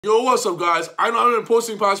Yo, what's up, guys? I know I've been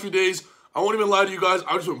posting the past few days. I won't even lie to you guys.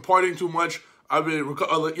 I've just been partying too much. I've been,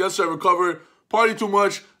 yesterday I recovered, partying too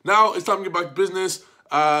much. Now it's time to get back to business.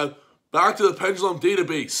 Back to the Pendulum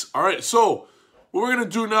database. All right, so what we're going to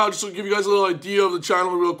do now, just to give you guys a little idea of the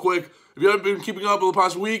channel real quick. If you haven't been keeping up over the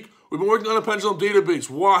past week, we've been working on the Pendulum database.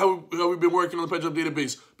 Why have we been working on the Pendulum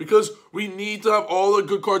database? Because we need to have all the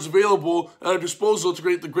good cards available at our disposal to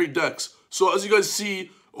create the great decks. So as you guys see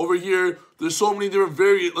over here, there's so many different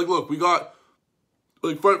variants. Like, look, we got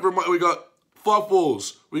we got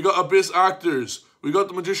Fluffles, we got Abyss Actors, we got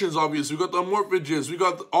the Magicians, obviously, we got the Amorphages, we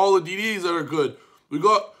got all the DDs that are good, we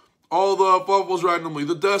got all the Fluffles randomly,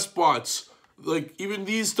 the Despots, like even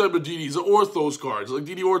these type of DDs, the Orthos cards, like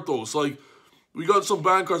DD Orthos, like we got some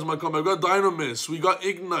band cards that might come back. We got Dynamis, we got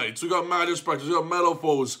Ignites, we got Magic Spectres, we got Metal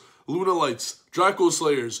Foes, Lunalites, Draco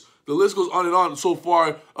Slayers. The list goes on and on so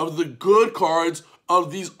far of the good cards of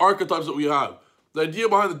these archetypes that we have. The idea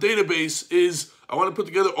behind the database is I want to put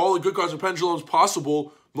together all the good cards of Pendulums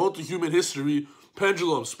possible, known to human history.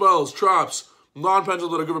 Pendulums, spells, traps,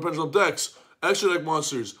 non-pendulums that are good for Pendulum decks, extra deck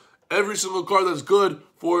monsters. Every single card that's good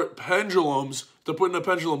for Pendulums to put in a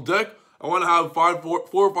Pendulum deck. I want to have four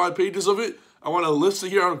or five pages of it. I want to list it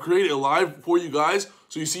here and create it live for you guys,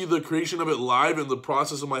 so you see the creation of it live and the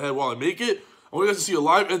process in my head while I make it. I want you guys to see it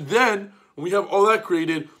live, and then when we have all that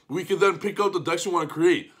created, we can then pick out the decks we want to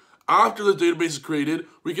create. After the database is created,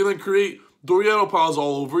 we can then create Dorieto piles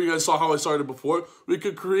all over. You guys saw how I started before. We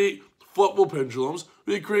could create Fluffle Pendulums.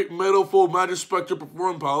 We could create Metal Foe Magic Spectre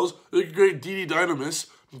Perform piles. We could create DD Dynamis,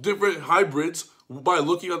 different hybrids by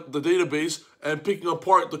looking at the database and picking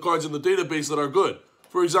apart the cards in the database that are good.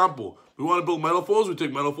 For example, we want to build Metal Foes, we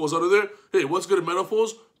take Metal Foes out of there. Hey, what's good at Metal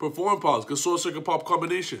Foes? Perform piles, because Sorcerer can pop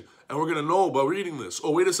combination. And we're going to know by reading this.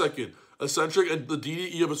 Oh, wait a second. Eccentric and the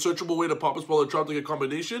DD, you have a searchable way to pop a spell or trap to get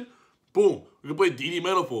combination. Boom. We can play DD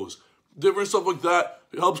Metal Foes. Different stuff like that.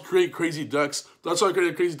 It helps create crazy decks. That's how I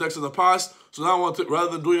created crazy decks in the past. So now I want to,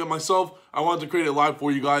 rather than doing it myself, I wanted to create it live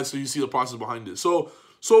for you guys so you see the process behind it. So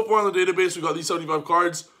far on the database, we got these 75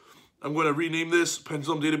 cards. I'm going to rename this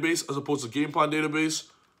Pendulum Database as opposed to Game Plan Database.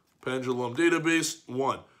 Pendulum Database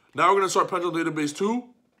 1. Now we're going to start Pendulum Database 2.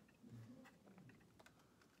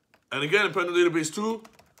 And again, in Pendulum Database 2,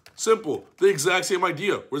 simple. The exact same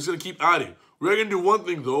idea. We're just going to keep adding. We're going to do one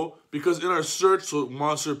thing, though, because in our search, so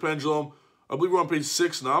Monster Pendulum, I believe we're on page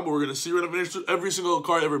 6 now, but we're going to see we're going to finish every single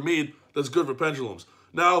card ever made that's good for Pendulums.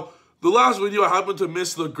 Now, the last video, I happened to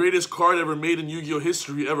miss the greatest card ever made in Yu-Gi-Oh!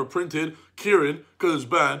 History, ever printed, Kieran, because it's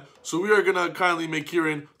banned. So we are going to kindly make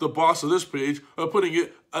Kieran the boss of this page by putting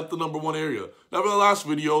it at the #1 area. Now, for the last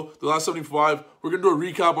video, the last 75, we're going to do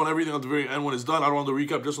a recap on everything at the very end when it's done. I don't want to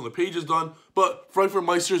recap just when the page is done. But Frankfurt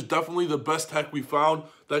Meister is definitely the best tech we found.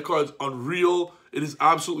 That card's unreal. It is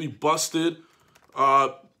absolutely busted.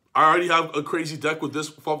 I already have a crazy deck with this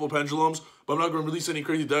Fluffle Pendulums, but I'm not going to release any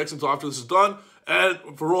crazy decks until after this is done. And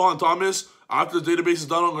for Rohan Thomas, after the database is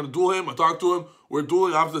done, I'm going to duel him. I talked to him. We're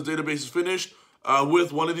dueling after the database is finished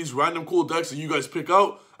with one of these random cool decks that you guys pick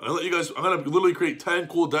out. And I'm going to literally create 10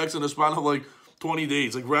 cool decks in a span of like 20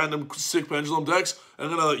 days, like random sick Pendulum decks. And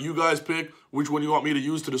I'm going to let you guys pick which one you want me to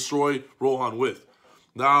use to destroy Rohan with.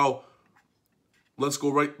 Now, let's go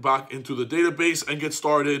right back into the database and get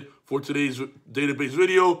started for today's database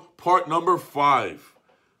video, part number 5.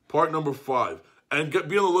 Part number 5. And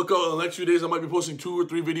be on the lookout in the next few days. I might be posting 2 or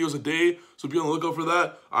 3 videos a day, so be on the lookout for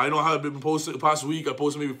that. I know how I've been posting the past week. I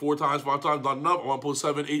posted maybe 4 times, 5 times, not enough. I want to post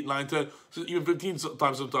 7, 8, 9, 10, even 15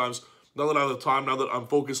 times sometimes. Now that I have the time, now that I'm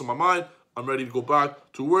focused on my mind, I'm ready to go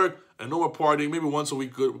back to work and no more partying. Maybe once a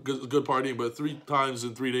week, good partying, but 3 times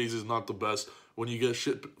in 3 days is not the best when you get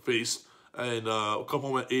shit-faced and come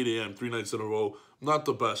home at 8 a.m. 3 nights in a row. Not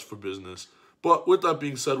the best for business. But with that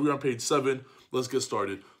being said, we're on page 7. Let's get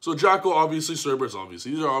started. So Jackal, obviously, Cerberus,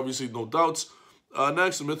 obviously. These are obviously no doubts.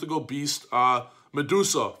 Next, Mythical Beast,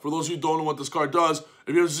 Medusa. For those of you who don't know what this card does,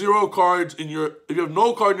 if you have no card in your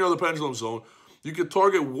other Pendulum zone, you can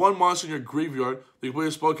target 1 monster in your graveyard that you play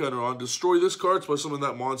a spell counter on, destroy this card, special summon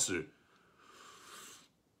that monster.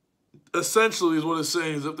 Essentially, is what it's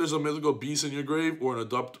saying is if there's a Mythical Beast in your grave or an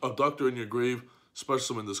Abductor in your grave, special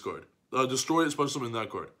summon this card. Destroy it, special summon that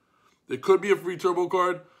card. It could be a free turbo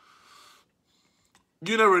card.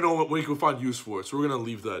 You never know what we can find use for it, so we're going to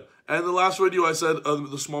leave that. And the last video I said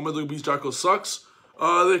the small Mythical Beast Jackal sucks.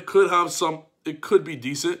 They could have some, it could be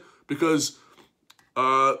decent because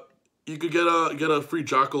you could get a free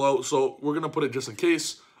Jackal out, so we're going to put it just in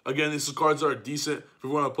case. Again, these cards are decent if we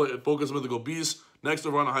want to focus on Mythical Beast. Next,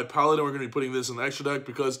 Nirvana High Paladin, we're going to be putting this in the extra deck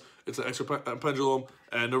because it's an extra Pendulum,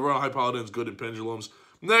 and Nirvana High Paladin is good in Pendulums.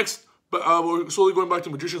 Next, we're slowly going back to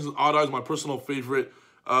Magicians and Odd Eyes, my personal favorite.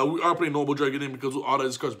 We are putting Noble Dragon in because Odd Eyes,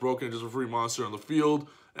 this card's broken. It's just a free monster on the field.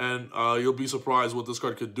 And you'll be surprised what this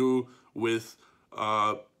card could do with...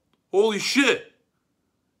 holy shit!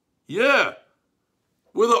 Yeah!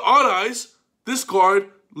 With the Odd Eyes, this card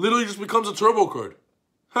literally just becomes a turbo card.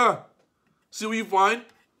 Huh. See what you find?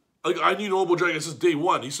 Like, I need Noble Dragon since day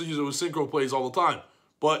one. I used to use it with synchro plays all the time.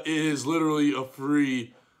 But it is literally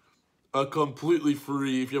a completely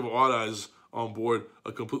free, if you have Odd Eyes on board,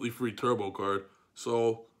 a completely free turbo card.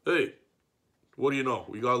 So, hey, what do you know?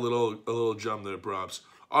 We got a little gem there, perhaps.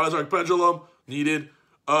 Odd Eyes Arc Pendulum, needed.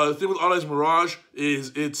 The thing with Odd Eyes Mirage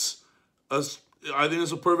is I think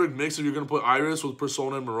it's a perfect mix if you're going to put Iris with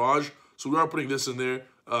Persona and Mirage. So we are putting this in there,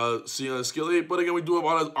 seeing a skill 8. But again, we do have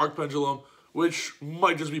Odd Eyes Arc Pendulum, which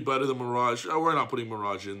might just be better than Mirage. We're not putting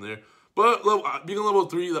Mirage in there. But being a level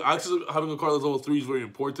 3, the access of having a card that's level 3 is very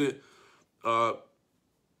important.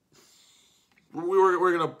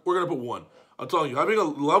 We're gonna put 1. I'm telling you,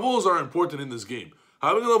 levels are important in this game.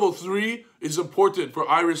 Having a level 3 is important for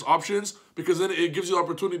Iris options because then it gives you the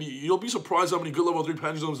opportunity. You'll be surprised how many good level 3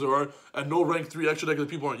 Pendulums there are and no rank 3 extra deck that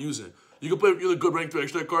people aren't using. You can play really good rank 3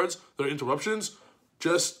 extra deck cards that are interruptions,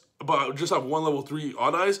 just have one level 3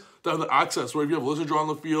 Odd Eyes that have the access where if you have Lizard Draw on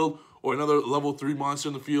the field or another level 3 monster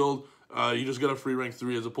in the field, you just get a free rank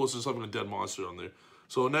 3 as opposed to just having a dead monster on there.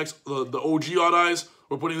 So next, the OG Odd Eyes,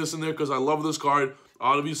 we're putting this in there because I love this card.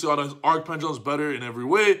 Obviously, Odd Eyes Arc Pendulum is better in every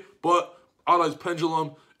way, but Odd Eyes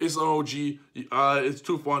Pendulum is an OG. It's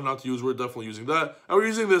too fun not to use. We're definitely using that. And we're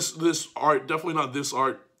using this art, definitely not this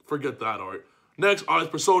art. Forget that art. Next, Odd Eyes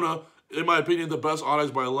Persona. In my opinion, the best Odd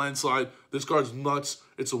Eyes by a landslide. This card's nuts.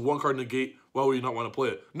 It's a 1-card negate. Why would you not want to play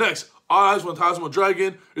it? Next, Odd Eyes Phantasmal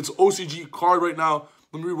Dragon. It's an OCG card right now.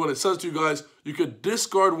 Let me read what it says to you guys. You could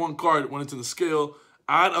discard 1 card when it's in the scale.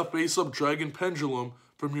 Add a face-up Dragon Pendulum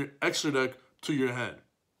from your extra deck to your hand.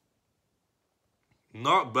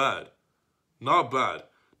 Not bad. Not bad.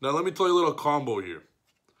 Now, let me tell you a little combo here.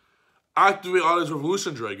 Activate Odd Eyes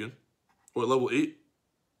Revolution Dragon. Or level 8.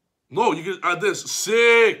 No, you can add this.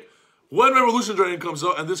 Sick! When Revolution Dragon comes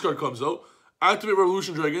out, and this card comes out, activate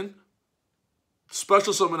Revolution Dragon.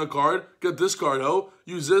 Special summon a card. Get this card out.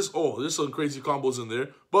 Use this. Oh, there's some crazy combos in there.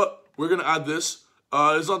 But we're going to add this.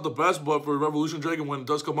 It's not the best, but for Revolution Dragon, when it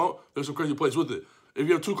does come out, there's some crazy plays with it. If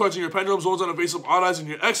you have 2 cards in your Pendulum Zones on a face of Odd Eyes in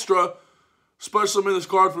your extra, special summon this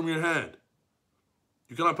card from your hand.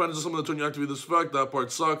 You cannot Pendulum summon the turn you activate this effect. That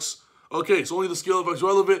part sucks. Okay, so only the scale effect's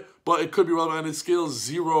relevant, but it could be relevant, and its scale is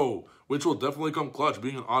 0, which will definitely come clutch,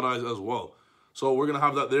 being an Odd Eyes as well. So we're going to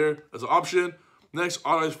have that there as an option. Next,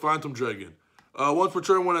 Odd Eyes Phantom Dragon. Once per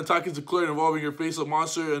turn, when an attack is declared involving your face-up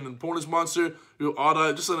monster and an opponent's monster, you Odd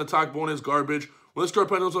Eye, just an attack bonus, garbage. When this card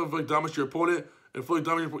Pendulum summon inflict damage to your opponent, inflict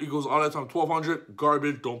damage equals Odd Eyes times 1200,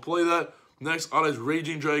 garbage, don't play that. Next, Odd Eyes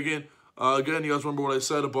Raging Dragon. Again, you guys remember what I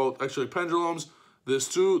said about extra Pendulums. This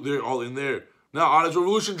too, they're all in there. Now, Odd Eyes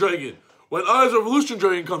Revolution Dragon. When Odd Eyes Revolution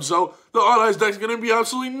Dragon comes out, the Odd Eyes deck's going to be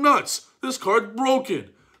absolutely nuts. This card's broken.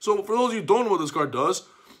 So, for those of you who don't know what this card does,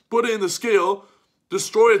 put it in the scale,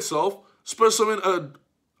 destroy itself, special summon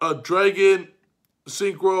a Dragon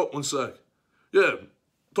Synchro. 1 sec. Yeah.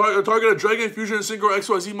 Target a Dragon Fusion Synchro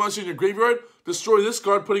XYZ monster in your graveyard. Destroy this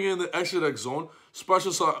card, putting it in the extra deck zone.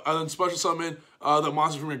 And then special summon the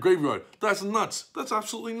monster from your graveyard. That's nuts. That's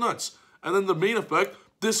absolutely nuts. And then the main effect,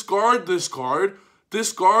 discard this card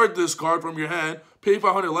from your hand, pay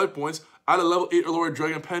 500 life points, add a level 8 or lower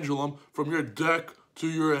Dragon Pendulum from your deck to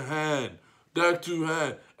your hand. Deck to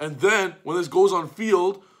hand. And then, when this goes on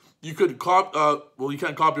field, you could well, you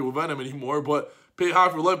can't copy it with Venom anymore, but pay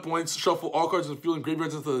half your life points, shuffle all cards in the field and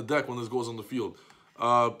graveyards into the deck when this goes on the field.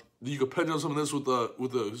 You could Pendulum some of this with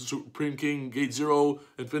the Supreme King, Gate 0,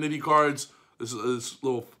 Infinity cards. This is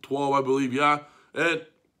level 12, I believe, yeah. And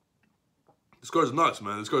this card's nuts,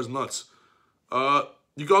 man. This card's nuts.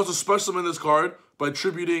 You can also special summon this card by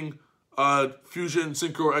tributing Fusion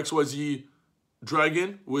Synchro XYZ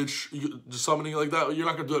Dragon, which just summoning like that. You're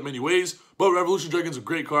not going to do it many ways, but Revolution Dragon's a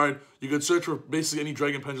great card. You can search for basically any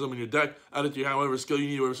Dragon Pendulum in your deck, add it to your hand, whatever skill you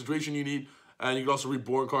need, whatever situation you need, and you can also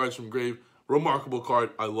reborn cards from grave. Remarkable card.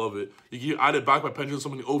 I love it. You can add it back by Pendulum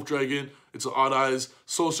summoning Oath Dragon. It's an Odd Eyes.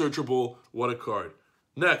 So searchable. What a card.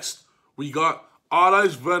 Next, we got Odd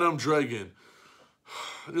Eyes Venom Dragon.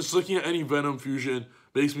 Just looking at any Venom fusion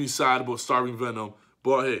makes me sad about starving Venom.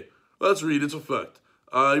 But hey, let's read its effect.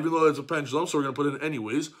 Even though it's a Pendulum, so we're going to put it in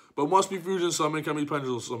anyways. But must be Fusion Summon, can be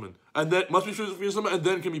Pendulum Summon. And then, must be Fusion Summon, and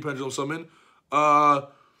then can be Pendulum Summon.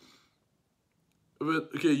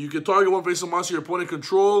 Okay, you can target one face of monster your opponent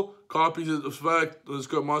control, copy the effect, this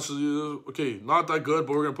good monster. Okay, not that good,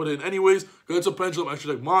 but we're going to put it in anyways, because it's a Pendulum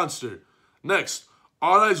extra deck monster. Next,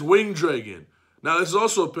 Odd Eyes Wing Dragon. Now, this is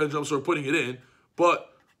also a Pendulum, so we're putting it in.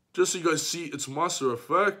 But just so you guys see its monster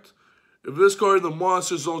effect, if this card in the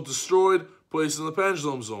monster zone is destroyed, place in the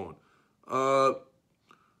Pendulum zone.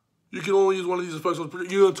 You can only use one of these effects.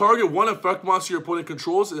 You can target one effect monster your opponent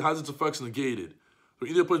controls. It has its effects negated. So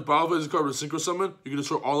either place Battle Phase card with a Synchro Summon, you can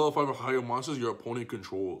destroy all of 5 or higher monsters your opponent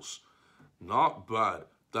controls. Not bad.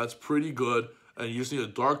 That's pretty good. And you just need a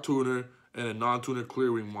Dark Tuner and a non-tuner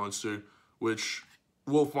Clearwing monster, which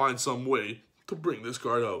will find some way to bring this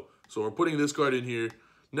card out. So we're putting this card in here.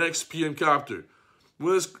 Next, PM Captor.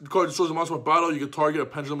 When this card destroys a monster in battle, you can target a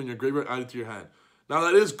Pendulum in your graveyard, add it to your hand. Now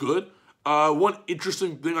that is good. One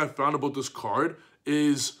interesting thing I found about this card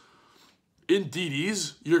is in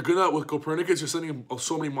DDs, you're gonna, with Copernicus, you're sending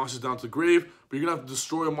so many monsters down to the grave, but you're gonna have to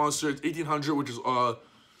destroy a monster. It's 1800, which is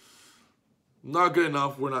not good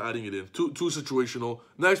enough. We're not adding it in. Too situational.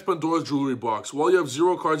 Next, Pandora's Jewelry Box. While you have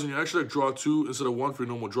 0 cards in your extra deck, draw 2 instead of 1 for your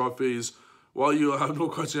normal draw phase. While you have no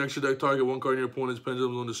cards in your extra deck, target 1 card in your opponent's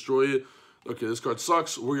Pendulum and destroy it. Okay, this card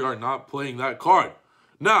sucks. We are not playing that card.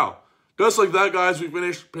 Now, just like that, guys, we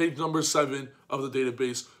finished page number 7 of the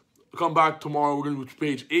database. Come back tomorrow. We're going to do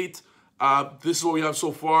page 8. This is what we have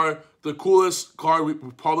so far. The coolest card we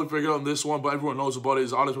probably figured out on this one, but everyone knows about it,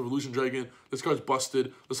 is Honest Revolution Dragon. This card's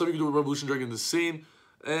busted. Let's see if we can do with Revolution Dragon the same.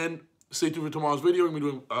 And stay tuned for tomorrow's video. We're going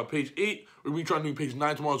to be doing page 8. We're going to be trying to do page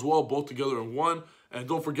 9 tomorrow as well, both together in one. And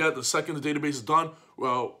don't forget, the second the database is done,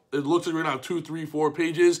 well, it looks like we're going to have 2, 3, 4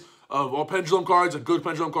 pages of all Pendulum cards and good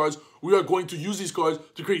Pendulum cards. We are going to use these cards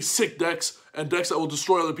to create sick decks and decks that will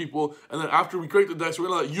destroy other people. And then after we create the decks, we're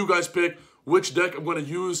going to let you guys pick which deck I'm going to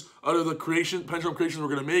use out of the Pendulum creations we're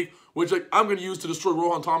going to make, which deck I'm going to use to destroy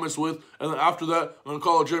Rohan Thomas with. And then after that, I'm going to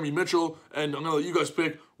call out Jeremy Mitchell, and I'm going to let you guys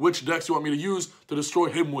pick which decks you want me to use to destroy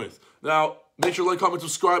him with. Now, make sure to like, comment,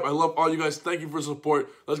 subscribe. I love all you guys. Thank you for the support.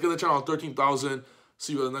 Let's get the channel on 13,000.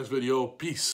 See you in the next video. Peace.